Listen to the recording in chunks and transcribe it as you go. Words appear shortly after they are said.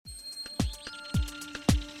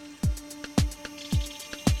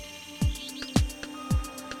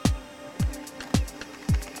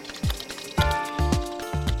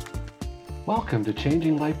Welcome to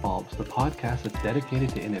Changing Light Bulbs, the podcast that's dedicated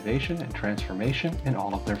to innovation and transformation in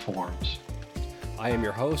all of their forms. I am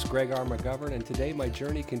your host, Greg R. McGovern, and today my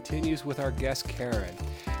journey continues with our guest, Karen.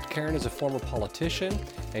 Karen is a former politician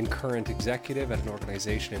and current executive at an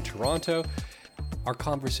organization in Toronto. Our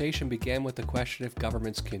conversation began with the question if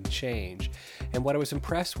governments can change. And what I was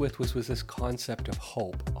impressed with was this concept of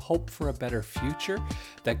hope for a better future,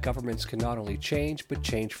 that governments can not only change, but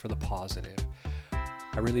change for the positive.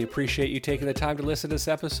 I really appreciate you taking the time to listen to this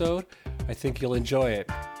episode. I think you'll enjoy it.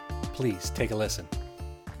 Please take a listen.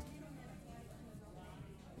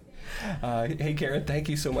 Hey, Karen, thank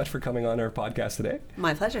you so much for coming on our podcast today.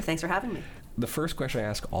 My pleasure. Thanks for having me. The first question I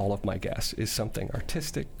ask all of my guests is something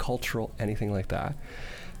artistic, cultural, anything like that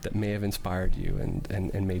may have inspired you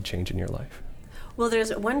and made change in your life. Well,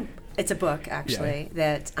 there's one, it's a book actually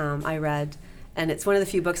that I read, and it's one of the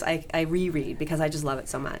few books I reread because I just love it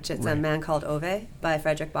so much. It's A Man Called Ove by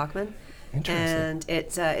Frederick Bachman. And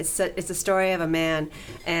it's a story of a man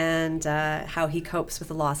and how he copes with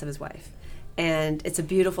the loss of his wife. And it's a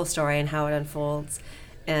beautiful story and how it unfolds.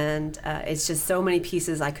 And it's just so many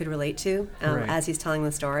pieces I could relate to as he's telling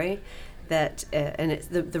the story. That and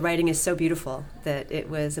the writing is so beautiful that it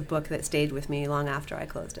was a book that stayed with me long after I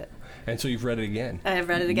closed it. And so you've read it again? I've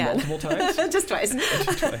read it again. Multiple times? Just twice.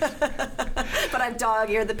 But I've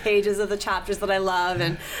dog-eared the pages of the chapters that I love.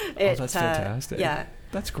 And that's fantastic. Yeah.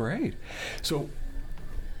 That's great. So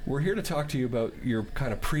we're here to talk to you about your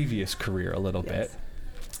kind of previous career a little bit.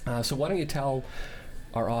 So why don't you tell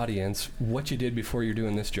our audience what you did before you're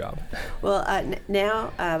doing this job? Well,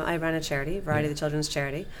 now I run a charity, Variety of the Children's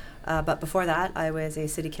Charity. But before that, I was a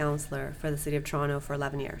city councillor for the City of Toronto for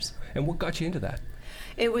 11 years. And what got you into that?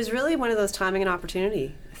 It was really one of those timing and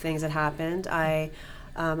opportunity things that happened. I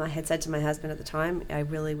had said to my husband at the time, I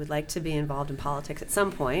really would like to be involved in politics at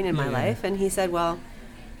some point in my life. And he said, well,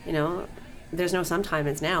 you know, there's no sometime,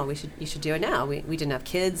 it's now. You should do it now. We didn't have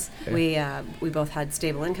kids. Yeah. We both had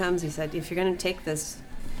stable incomes. He said, if you're going to take this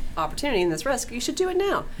opportunity and this risk, you should do it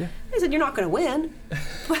now. Yeah. I said, you're not going to win,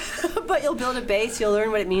 but you'll build a base. You'll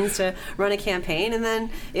learn what it means to run a campaign, and then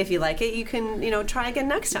if you like it, you can try again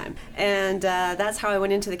next time. And that's how I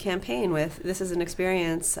went into the campaign with this is an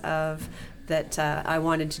experience of that I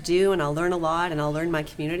wanted to do, and I'll learn a lot, and I'll learn my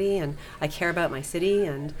community, and I care about my city,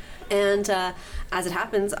 and as it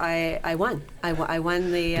happens, I won. I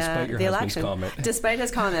won the election, despite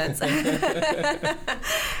his comments, and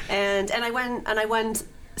I won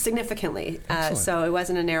significantly. So it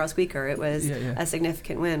wasn't a narrow squeaker. It was a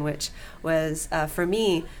significant win, which was for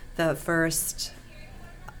me the first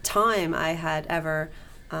time I had ever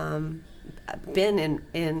been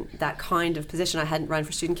in that kind of position. I hadn't run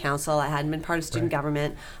for student council. I hadn't been part of student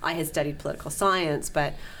government. I had studied political science,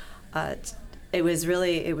 but it was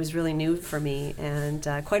really new for me and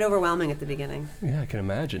quite overwhelming at the beginning. Yeah, I can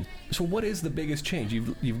imagine. So what is the biggest change?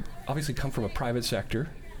 You've obviously come from a private sector.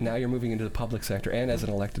 Now you're moving into the public sector and as an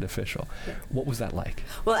elected official. Yeah. What was that like?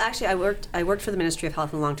 Well, actually, I worked for the Ministry of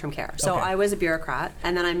Health and Long-Term Care. So I was a bureaucrat,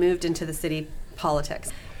 and then I moved into the city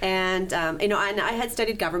politics. And I had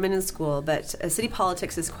studied government in school, but city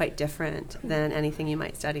politics is quite different than anything you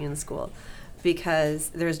might study in school, because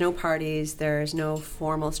there's no parties, there's no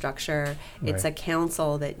formal structure. It's a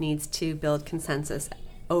council that needs to build consensus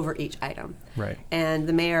over each item. Right. And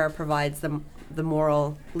the mayor provides the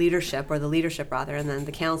moral leadership, or the leadership rather, and then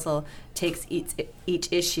the council takes each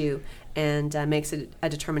issue and makes a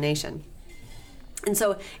determination. And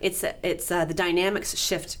so it's the dynamics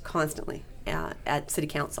shift constantly at city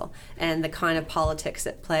council, and the kind of politics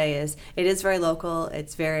at play it is very local.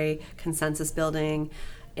 It's very consensus building.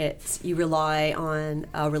 You rely on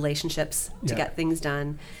relationships to get things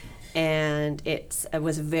done, and it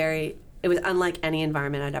was unlike any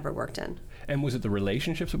environment I'd ever worked in. And was it the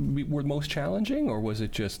relationships that were most challenging, or was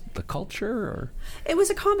it just the culture? Or it was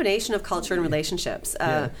a combination of culture and relationships.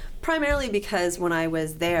 Primarily because when I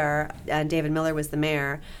was there, and David Miller was the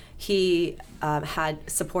mayor, he had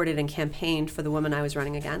supported and campaigned for the woman I was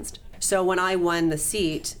running against. So when I won the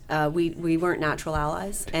seat, we weren't natural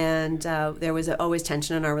allies, and there was always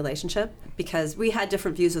tension in our relationship because we had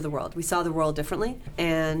different views of the world. We saw the world differently,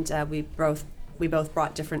 and we both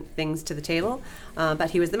brought different things to the table, but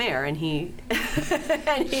he was the mayor, and he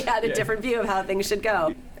had a different view of how things should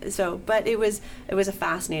go. So, but it was a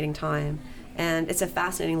fascinating time, and it's a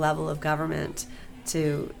fascinating level of government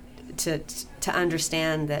to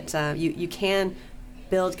understand that you can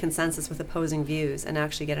build consensus with opposing views and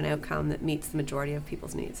actually get an outcome that meets the majority of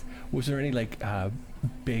people's needs. Was there any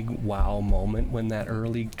big wow moment when that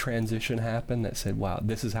early transition happened that said, wow,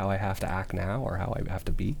 this is how I have to act now, or how I have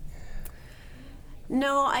to be?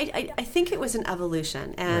 No, I think it was an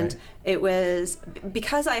evolution, and it was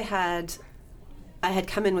because I had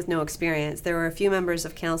come in with no experience. There were a few members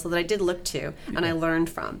of council that I did look to and I learned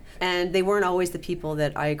from. And they weren't always the people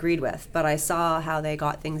that I agreed with, but I saw how they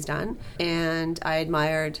got things done and I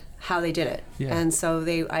admired how they did it. Yeah. And so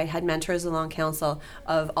I had mentors along council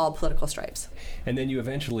of all political stripes. And then you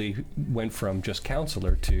eventually went from just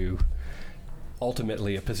councillor to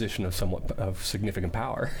ultimately a position of significant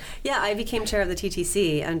power. Yeah, I became chair of the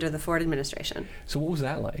TTC under the Ford administration. So what was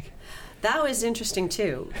that like? That was interesting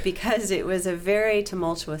too, because it was a very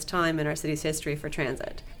tumultuous time in our city's history for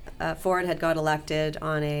transit. Ford had got elected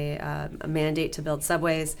on a mandate to build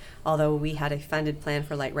subways, although we had a funded plan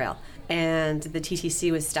for light rail. And the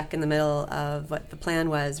TTC was stuck in the middle of what the plan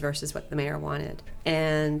was versus what the mayor wanted.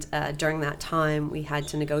 And during that time, we had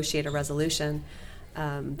to negotiate a resolution.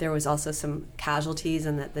 There was also some casualties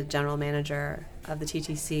in that the general manager of the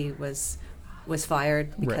TTC was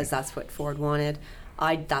fired because that's what Ford wanted.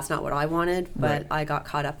 That's not what I wanted, but I got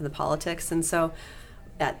caught up in the politics. And so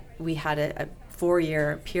we had a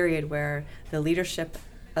 4-year period where the leadership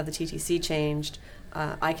of the TTC changed.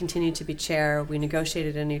 I continued to be chair. We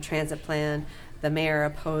negotiated a new transit plan. The mayor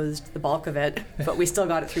opposed the bulk of it, but we still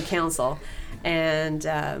got it through council.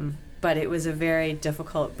 And but it was a very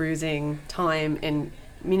difficult, bruising time in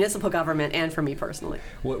municipal government and for me personally.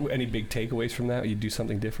 Any big takeaways from that? You'd do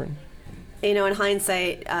something different? In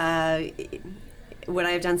hindsight, would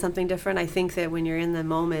I have done something different? I think that when you're in the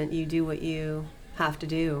moment, you do what you have to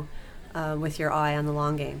do with your eye on the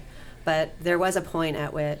long game. But there was a point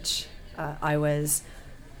at which I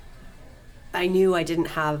knew I didn't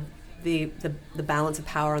have the balance of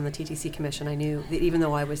power on the TTC commission. I knew that even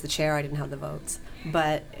though I was the chair, I didn't have the votes.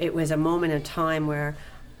 But it was a moment in time where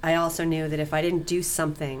I also knew that if I didn't do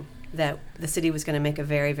something, that the city was going to make a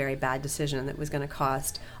very, very bad decision that was going to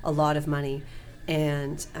cost a lot of money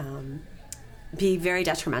and be very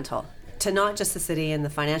detrimental to not just the city and the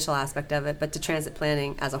financial aspect of it, but to transit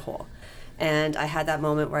planning as a whole. And I had that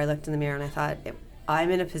moment where I looked in the mirror and I thought,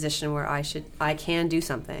 I'm in a position where I can do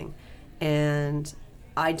something, and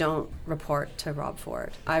I don't report to Rob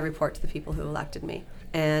Ford. I report to the people who elected me,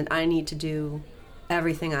 and I need to do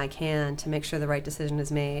everything I can to make sure the right decision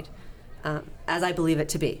is made, as I believe it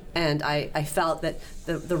to be. And I felt that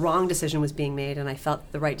the wrong decision was being made, and I felt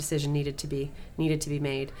the right decision needed to be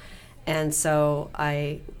made. And so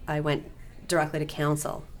I went directly to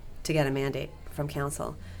council to get a mandate from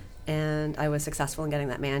council, and I was successful in getting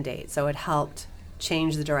that mandate. So it helped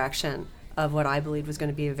change the direction of what I believed was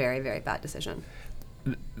going to be a very, very bad decision.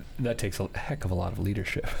 That takes a heck of a lot of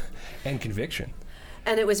leadership and conviction.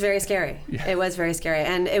 And it was very scary. Yeah. It was very scary.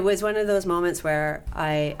 And it was one of those moments where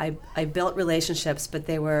I built relationships, but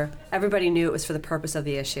everybody knew it was for the purpose of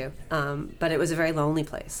the issue. But it was a very lonely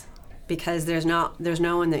place, because there's no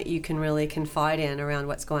one that you can really confide in around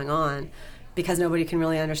what's going on, because nobody can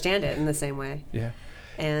really understand it in the same way. Yeah.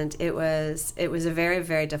 And it was a very,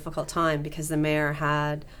 very difficult time, because the mayor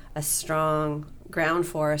had a strong ground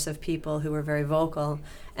force of people who were very vocal,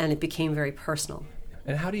 and it became very personal.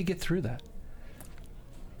 And how do you get through that?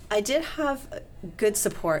 I did have good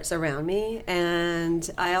supports around me, and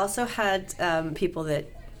I also had people that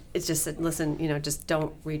just said, listen, just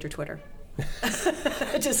don't read your Twitter.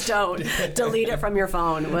 Just don't. Delete it from your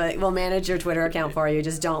phone. We'll manage your Twitter account for you.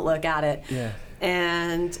 Just don't look at it. Yeah.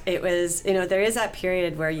 And it was, there is that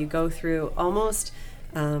period where you go through almost,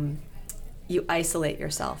 you isolate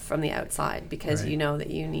yourself from the outside, because you know that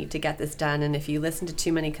you need to get this done. And if you listen to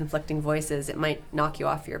too many conflicting voices, it might knock you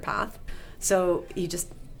off your path. So you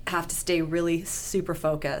just have to stay really super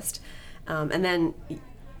focused. And then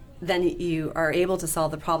you are able to solve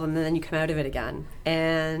the problem, and then you come out of it again.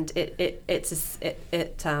 And it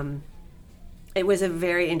was a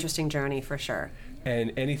very interesting journey for sure.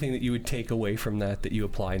 And anything that you would take away from that you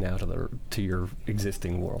apply now to your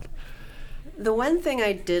existing world? The one thing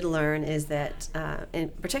I did learn is that,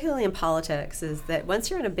 particularly in politics, is that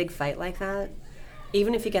once you're in a big fight like that,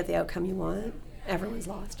 even if you get the outcome you want, everyone's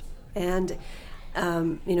lost. And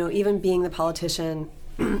even being the politician,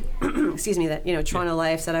 excuse me, that Toronto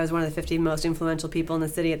Life said I was one of the 50 most influential people in the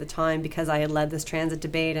city at the time, because I had led this transit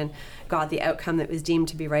debate and got the outcome that was deemed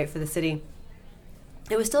to be right for the city.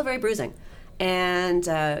 It was still very bruising, and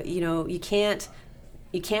you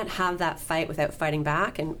can't have that fight without fighting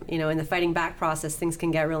back. And in the fighting back process, things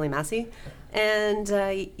can get really messy, and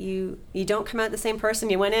you don't come out the same person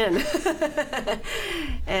you went in.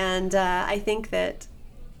 And I think that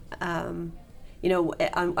on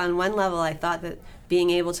one level, I thought that being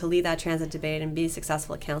able to lead that transit debate and be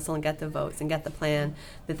successful at council and get the votes and get the plan,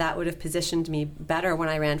 that would have positioned me better when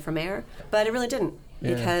I ran for mayor. But it really didn't.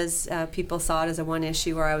 because people saw it as a one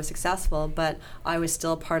issue where I was successful, but I was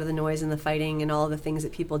still part of the noise and the fighting and all the things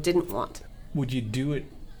that people didn't want. Would you do it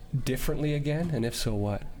differently again? And if so,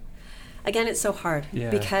 what? Again, it's so hard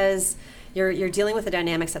because you're dealing with the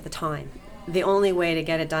dynamics at the time. The only way to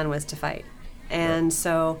get it done was to fight. And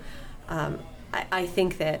so I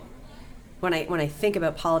think that when I think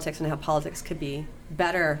about politics and how politics could be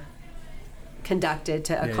better conducted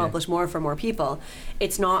to accomplish more for more people,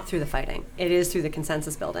 it's not through the fighting. It is through the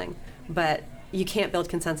consensus building. But you can't build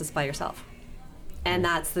consensus by yourself. And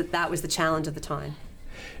that was the challenge of the time.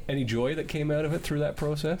 Any joy that came out of it through that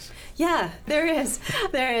process? Yeah, there is.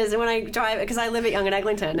 There is. When I drive, because I live at Yonge and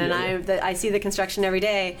Eglinton, and I see the construction every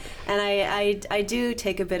day, and I do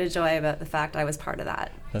take a bit of joy about the fact I was part of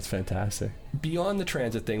that. That's fantastic. Beyond the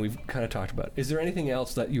transit thing we've kind of talked about, is there anything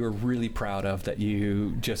else that you are really proud of that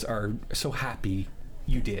you just are so happy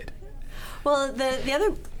you did? Well, the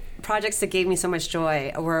other projects that gave me so much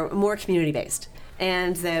joy were more community-based.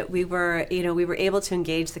 And that we were able to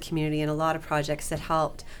engage the community in a lot of projects that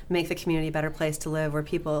helped make the community a better place to live, where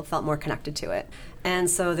people felt more connected to it. And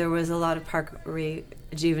so there was a lot of park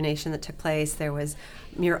rejuvenation that took place. There was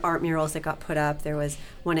art murals that got put up. There was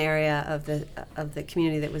one area of the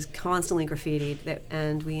community that was constantly graffitied,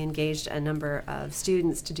 and we engaged a number of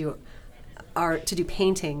students to do art, to do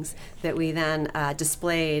paintings that we then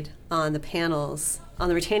displayed on the panels, on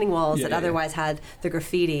the retaining walls that otherwise had the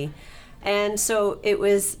graffiti. And so it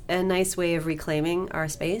was a nice way of reclaiming our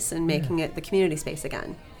space and making it the community space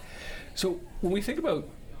again. So when we think about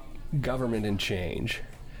government and change,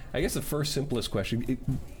 I guess the first simplest question,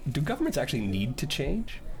 do governments actually need to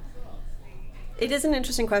change? It is an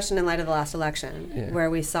interesting question in light of the last election,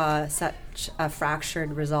 where we saw such a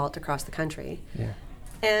fractured result across the country. Yeah.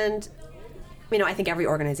 And I think every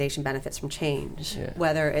organization benefits from change,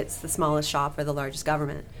 whether it's the smallest shop or the largest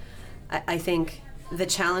government. I think the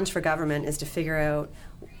challenge for government is to figure out,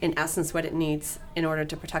 in essence, what it needs in order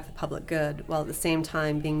to protect the public good, while at the same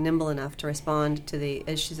time being nimble enough to respond to the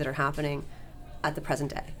issues that are happening at the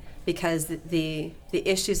present day. Because the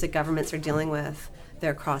issues that governments are dealing with,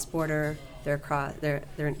 they're cross-border, they're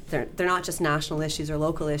not just national issues or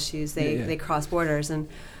local issues. They cross borders, and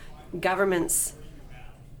governments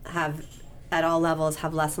have, at all levels,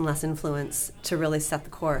 have less and less influence to really set the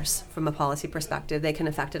course from a policy perspective. They can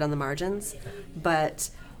affect it on the margins, but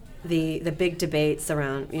the big debates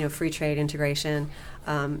around free trade, integration,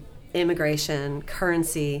 immigration,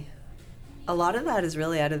 currency, a lot of that is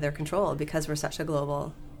really out of their control because we're such a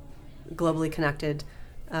globally connected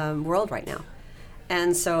world right now.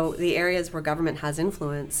 And so the areas where government has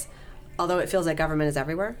influence, although it feels like government is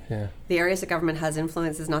everywhere, the areas that government has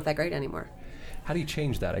influence is not that great anymore. How do you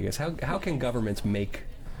change that, I guess? How can governments make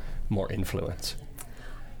more influence?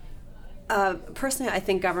 Personally, I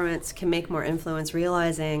think governments can make more influence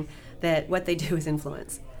realizing that what they do is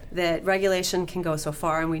influence. That regulation can go so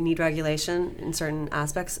far, and we need regulation in certain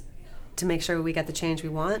aspects to make sure we get the change we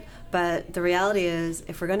want. But the reality is,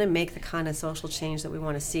 if we're going to make the kind of social change that we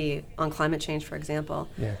want to see on climate change, for example,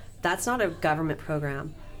 that's not a government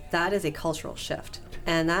program. That is a cultural shift.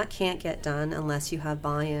 And that can't get done unless you have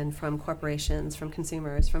buy-in from corporations, from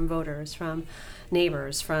consumers, from voters, from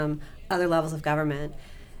neighbors, from other levels of government.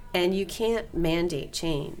 And you can't mandate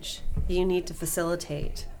change. You need to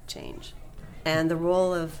facilitate change. And the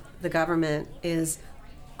role of the government is,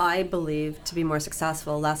 I believe, to be more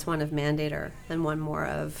successful, less one of mandator and one more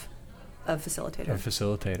of facilitator. A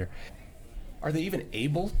facilitator. Are they even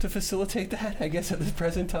able to facilitate that, I guess, at the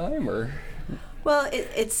present time? Or? Well,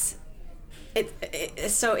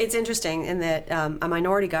 so it's interesting in that a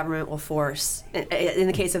minority government will force, in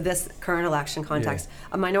the case of this current election context,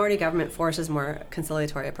 a minority government forces more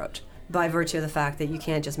conciliatory approach by virtue of the fact that you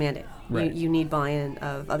can't just mandate. Right. You need buy-in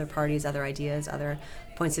of other parties, other ideas, other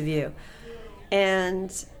points of view.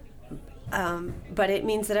 And but it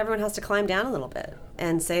means that everyone has to climb down a little bit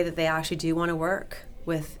and say that they actually do want to work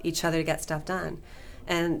with each other to get stuff done.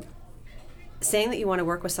 And saying that you want to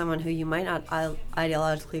work with someone who you might not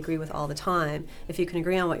ideologically agree with all the time, if you can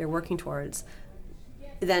agree on what you're working towards,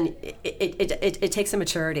 then it takes a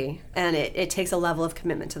maturity, and it takes a level of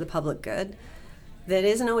commitment to the public good that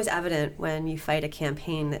isn't always evident when you fight a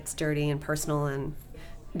campaign that's dirty and personal and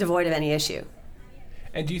devoid of any issue.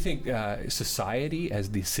 And do you think society,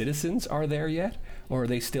 as the citizens, are there yet, or are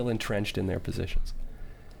they still entrenched in their positions?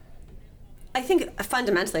 I think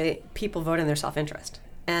fundamentally people vote in their self-interest,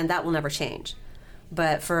 and that will never change.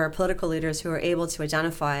 But for political leaders who are able to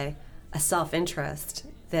identify a self-interest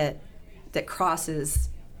that crosses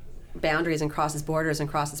boundaries and crosses borders and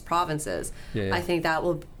crosses provinces, I think that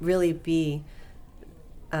will really be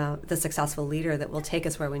the successful leader that will take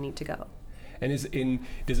us where we need to go. And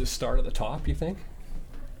does it start at the top, you think?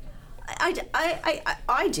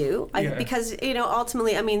 I do. Because,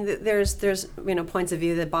 ultimately, I mean, there's points of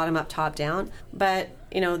view that bottom up, top down, but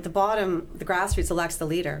the grassroots elects the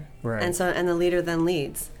leader, right. and the leader then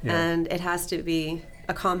leads, and it has to be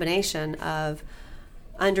a combination of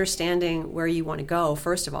understanding where you want to go,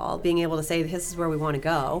 first of all, being able to say this is where we want to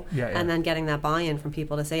go, and then getting that buy-in from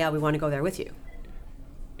people to say, yeah, we want to go there with you.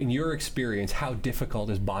 In your experience, how difficult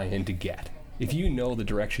is buy-in to get? If you know the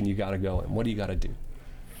direction you got to go in, what do you got to do?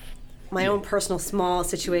 My own personal small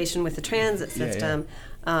situation with the transit system,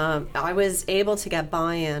 I was able to get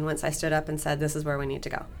buy-in once I stood up and said, this is where we need to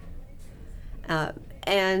go.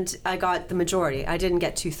 And I got the majority. I didn't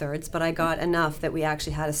get 2/3, but I got enough that we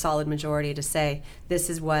actually had a solid majority to say, this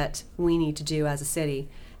is what we need to do as a city.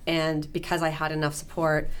 And because I had enough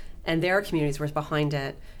support and their communities were behind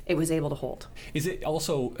it, it was able to hold. Is it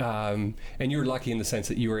also, and you're lucky in the sense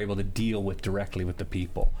that you were able to deal directly with the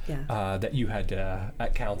people that you had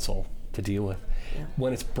at council to deal with. Yeah.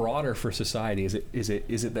 When it's broader for society, is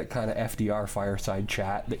it that kind of FDR fireside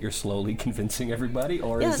chat that you're slowly convincing everybody,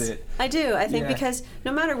 or yes, is it? I do. I think because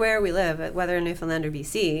no matter where we live, whether in Newfoundland or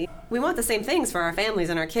BC, we want the same things for our families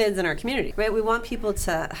and our kids and our community. Right? We want people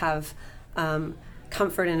to have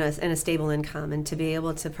comfort in a stable income and to be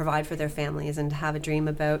able to provide for their families and to have a dream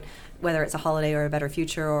about whether it's a holiday or a better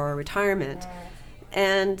future or retirement.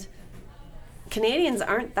 And Canadians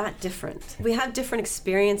aren't that different. We have different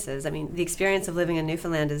experiences. I mean, the experience of living in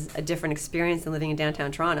Newfoundland is a different experience than living in downtown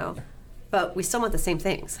Toronto, but we still want the same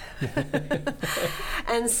things.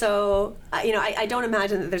 And so, I don't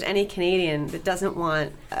imagine that there's any Canadian that doesn't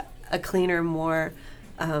want a cleaner, more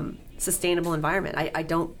sustainable environment.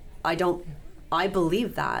 I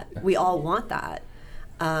believe that. We all want that.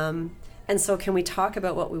 And so can we talk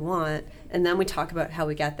about what we want, and then we talk about how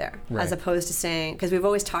we get there, as opposed to saying, because we've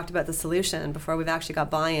always talked about the solution before we've actually got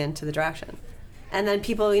buy-in to the direction. And then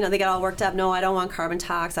people, they get all worked up. No, I don't want carbon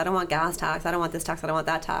tax. I don't want gas tax. I don't want this tax. I don't want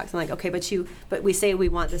that tax. I'm like, okay, but we say we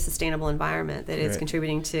want the sustainable environment that is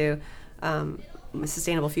contributing to a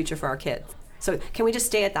sustainable future for our kids. So can we just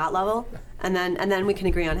stay at that level, and then we can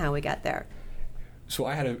agree on how we get there? So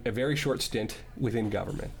I had a very short stint within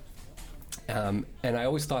government. And I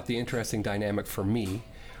always thought the interesting dynamic for me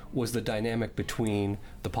was the dynamic between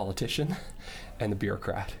the politician and the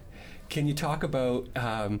bureaucrat. Can you talk about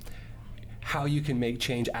how you can make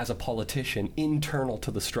change as a politician internal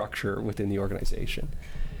to the structure within the organization?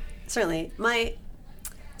 Certainly.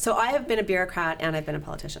 So I have been a bureaucrat and I've been a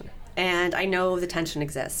politician. And I know the tension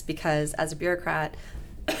exists because as a bureaucrat,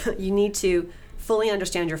 you need to fully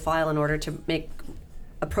understand your file in order to make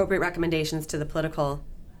appropriate recommendations to the political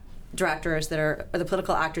directors or the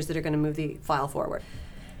political actors that are going to move the file forward.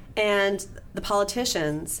 And the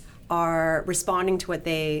politicians are responding to what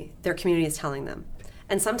their community is telling them.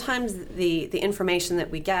 And sometimes the information that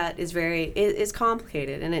we get is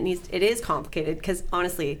complicated, and it is complicated because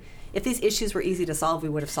honestly, if these issues were easy to solve, we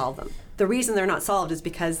would have solved them. The reason they're not solved is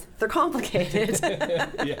because they're complicated.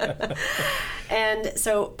 And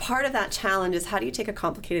so part of that challenge is how do you take a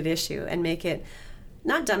complicated issue and make it,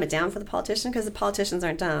 not dumb it down for the politician, because the politicians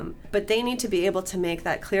aren't dumb, but they need to be able to make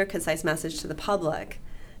that clear, concise message to the public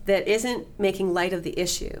that isn't making light of the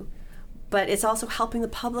issue, but it's also helping the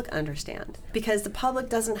public understand, because the public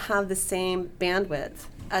doesn't have the same bandwidth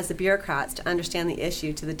as the bureaucrats to understand the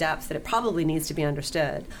issue to the depth that it probably needs to be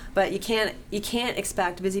understood. But you can't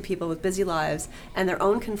expect busy people with busy lives and their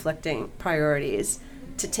own conflicting priorities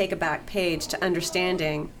to take a back page to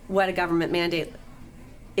understanding what a government mandate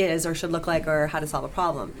is or should look like or how to solve a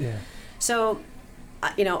problem. Yeah. So,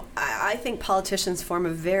 I think politicians form a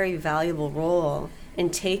very valuable role in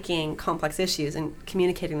taking complex issues and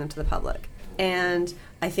communicating them to the public. And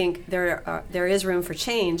I think there is room for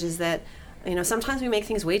change, is that sometimes we make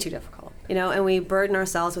things way too difficult, and we burden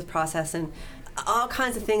ourselves with process and all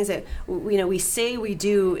kinds of things that we say we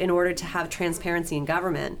do in order to have transparency in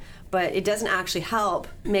government, but it doesn't actually help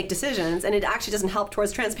make decisions, and it actually doesn't help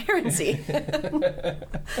towards transparency.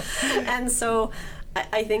 And so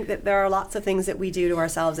I think that there are lots of things that we do to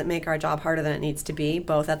ourselves that make our job harder than it needs to be,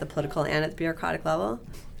 both at the political and at the bureaucratic level.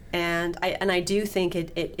 And I do think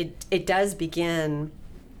it does begin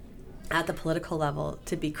at the political level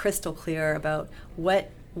to be crystal clear about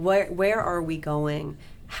where are we going,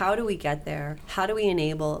 how do we get there, how do we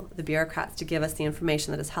enable the bureaucrats to give us the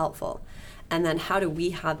information that is helpful, and then how do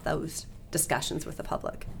we have those discussions with the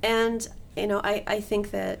public. And I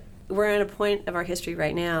think that we're at a point of our history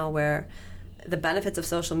right now where the benefits of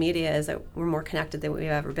social media is that we're more connected than we've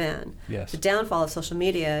ever been. Yes. The downfall of social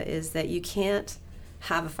media is that you can't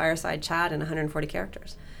have a fireside chat in 140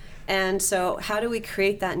 characters. And so how do we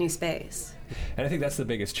create that new space? And I think that's the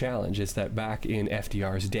biggest challenge, is that back in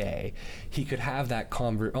FDR's day, he could have that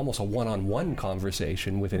almost a one-on-one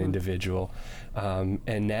conversation with an individual.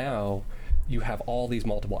 And now you have all these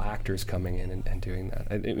multiple actors coming in and doing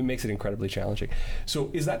that. It makes it incredibly challenging. So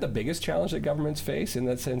is that the biggest challenge that governments face, in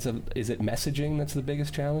that sense of, is it messaging that's the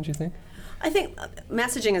biggest challenge, you think? I think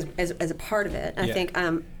messaging is a part of it. I think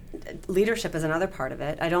leadership is another part of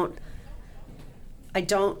it. I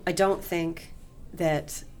don't think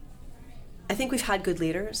that... I think we've had good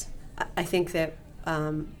leaders. I think that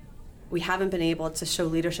we haven't been able to show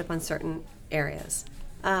leadership on certain areas.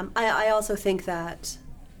 I also think that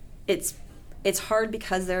it's hard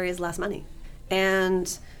because there is less money,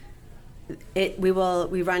 and we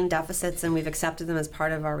run deficits, and we've accepted them as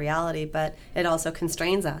part of our reality. But it also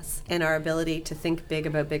constrains us in our ability to think big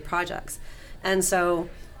about big projects. And so,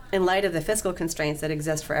 in light of the fiscal constraints that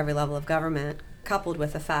exist for every level of government, coupled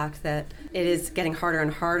with the fact that it is getting harder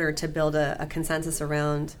and harder to build a consensus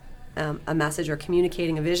around a message or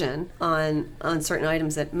communicating a vision on certain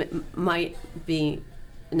items that might be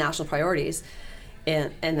national priorities,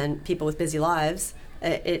 and then people with busy lives,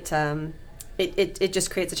 it just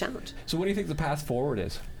creates a challenge. So what do you think the path forward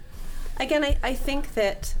is? Again, I think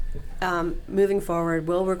that moving forward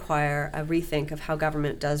will require a rethink of how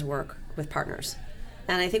government does work with partners.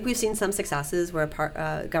 And I think we've seen some successes where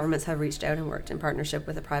governments have reached out and worked in partnership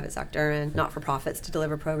with the private sector and not-for-profits to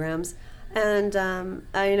deliver programs. And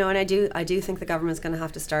I do think the government's going to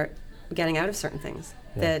have to start getting out of certain things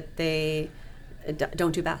that they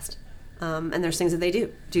don't do best. And there's things that they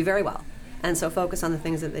do very well. And so focus on the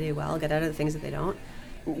things that they do well, get out of the things that they don't.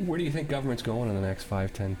 Where do you think government's going in the next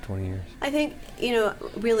 5, 10, 20 years? I think,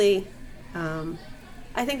 really,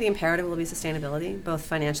 I think the imperative will be sustainability, both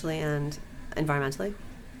financially and environmentally,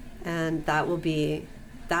 and that will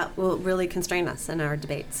really constrain us in our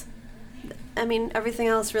debates. I mean, everything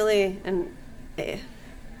else really, and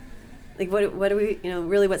what do we,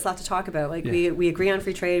 really what's left to talk about? We agree on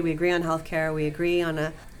free trade, we agree on healthcare, we agree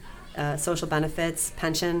on social benefits,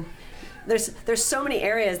 pension. There's so many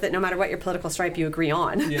areas that no matter what your political stripe, you agree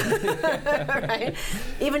on. Right?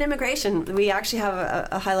 Even immigration, we actually have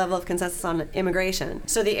a high level of consensus on immigration.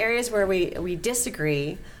 So the areas where we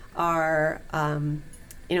disagree are,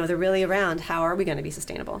 they're really around how are we going to be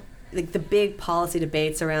sustainable. The big policy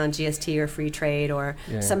debates around GST or free trade or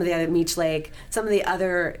some of the other Meech Lake, some of the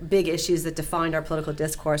other big issues that defined our political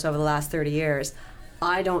discourse over the last 30 years,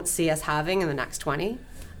 I don't see us having in the next 20.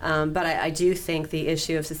 But I do think the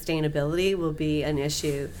issue of sustainability will be an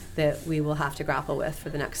issue that we will have to grapple with for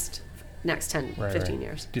the next 10, 15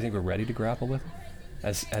 years. Do you think we're ready to grapple with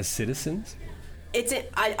it as citizens? It's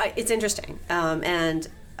interesting. And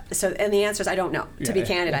the answer is I don't know. To be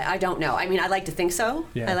candid, I don't know. I mean, I like to think so.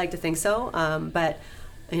 Yeah. I like to think so. But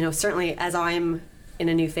certainly as I'm in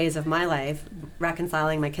a new phase of my life,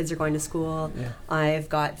 reconciling, my kids are going to school. Yeah. I've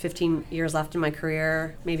got 15 years left in my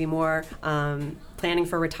career, maybe more. Planning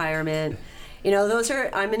for retirement.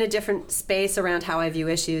 I'm in a different space around how I view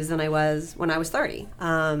issues than I was when I was 30.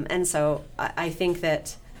 And so I think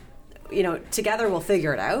that, together we'll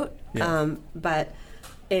figure it out. Yeah. But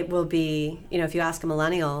it will be, if you ask a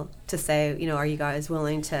millennial to say, are you guys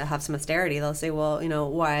willing to have some austerity? They'll say, well,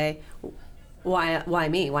 why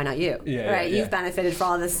me? Why not you? Right? You've benefited from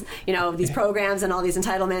all this, these programs and all these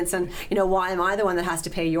entitlements, and why am I the one that has to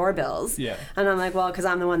pay your bills? Yeah. And I'm like, well, because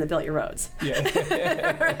I'm the one that built your roads.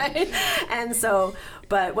 Yeah. Right? And so,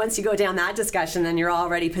 but once you go down that discussion, then you're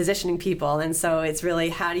already positioning people, and so it's really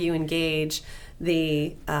how do you engage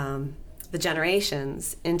the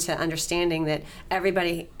generations into understanding that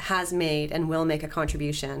everybody has made and will make a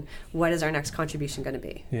contribution. What is our next contribution going to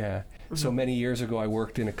be? Yeah. Mm-hmm. So many years ago, I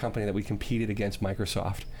worked in a company that we competed against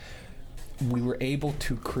Microsoft. We were able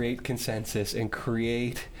to create consensus and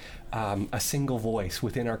create a single voice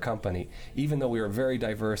within our company, even though we were a very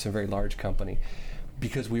diverse and very large company,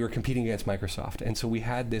 because we were competing against Microsoft. And so we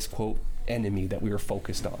had this, quote, enemy that we were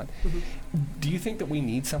focused on. Mm-hmm. Do you think that we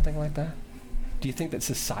need something like that? Do you think that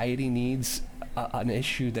society needs an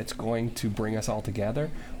issue that's going to bring us all together,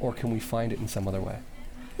 or can we find it in some other way?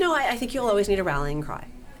 No, I think you'll always need a rallying cry.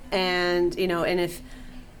 And, and if,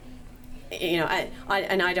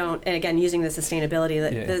 I don't, and again, using the sustainability,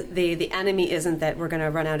 the enemy isn't that we're going to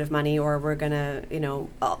run out of money or we're going to,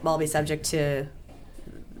 all be subject to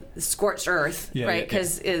scorched earth, right?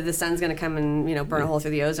 Because the sun's going to come and burn a hole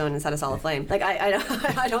through the ozone and set us all aflame. Like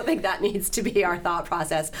I don't think that needs to be our thought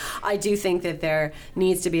process. I do think that there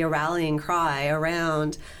needs to be a rallying cry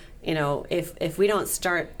around, if we don't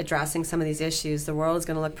start addressing some of these issues, the world is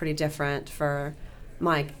going to look pretty different for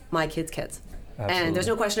my kids' kids. And there's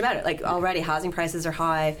no question about it. Like already housing prices are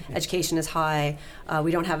high, education is high,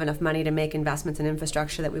 we don't have enough money to make investments in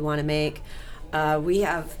infrastructure that we want to make.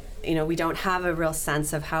 We don't have a real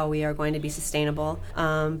sense of how we are going to be sustainable,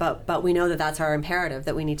 but we know that that's our imperative,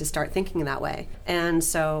 that we need to start thinking that way. And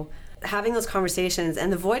so having those conversations,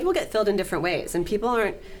 and the void will get filled in different ways, and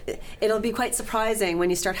it'll be quite surprising when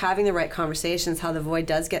you start having the right conversations how the void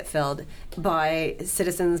does get filled by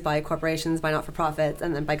citizens, by corporations, by not-for-profits,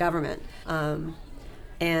 and then by government. But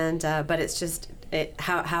it's just,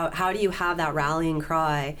 how do you have that rallying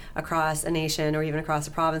cry across a nation or even across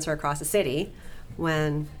a province or across a city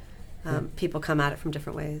when people come at it from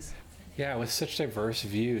different ways? Yeah, with such diverse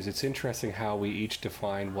views, it's interesting how we each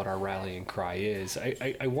define what our rallying cry is.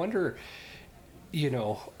 I wonder,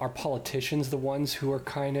 are politicians the ones who are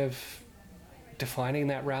kind of defining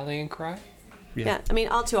that rallying cry? Yeah, I mean,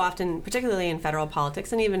 all too often, particularly in federal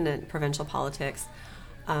politics and even in provincial politics,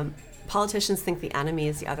 politicians think the enemy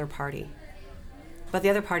is the other party. But the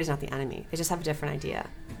other party is not the enemy. They just have a different idea.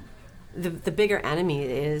 The bigger enemy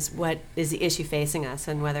is what is the issue facing us,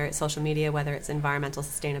 and whether it's social media, whether it's environmental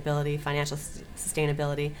sustainability, financial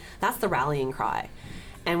sustainability, that's the rallying cry.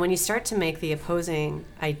 And when you start to make the opposing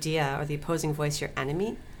idea or the opposing voice your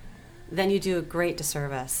enemy, then you do a great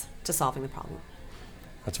disservice to solving the problem.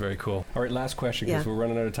 That's very cool. All right, last question, because we're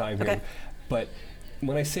running out of time here. Okay. But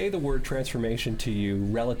when I say the word transformation to you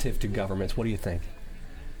relative to governments, what do you think?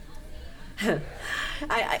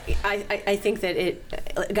 I think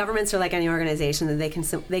that governments are like any organization, that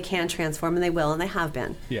they can transform, and they will, and they have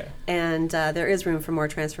been. Yeah. And there is room for more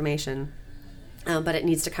transformation, but it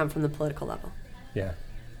needs to come from the political level. Yeah,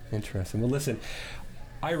 interesting. Well, listen,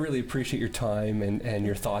 I really appreciate your time and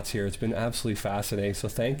your thoughts here. It's been absolutely fascinating. So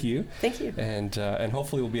thank you. Thank you. And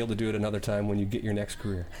hopefully we'll be able to do it another time when you get your next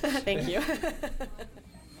career. Thank you.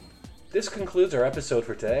 This concludes our episode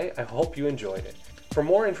for today. I hope you enjoyed it. For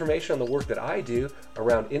more information on the work that I do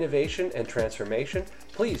around innovation and transformation,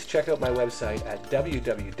 please check out my website at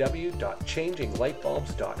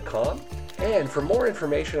www.changinglightbulbs.com. And for more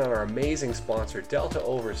information on our amazing sponsor, Delta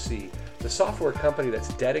Oversee, the software company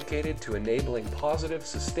that's dedicated to enabling positive,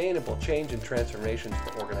 sustainable change and transformations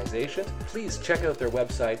for organizations, please check out their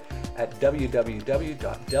website at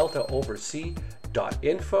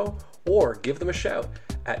www.deltaoversee.info or give them a shout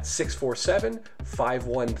at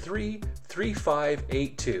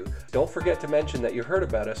 647-513-3582. Don't forget to mention that you heard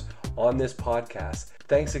about us on this podcast.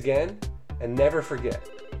 Thanks again, and never forget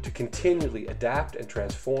to continually adapt and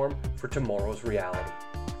transform for tomorrow's reality.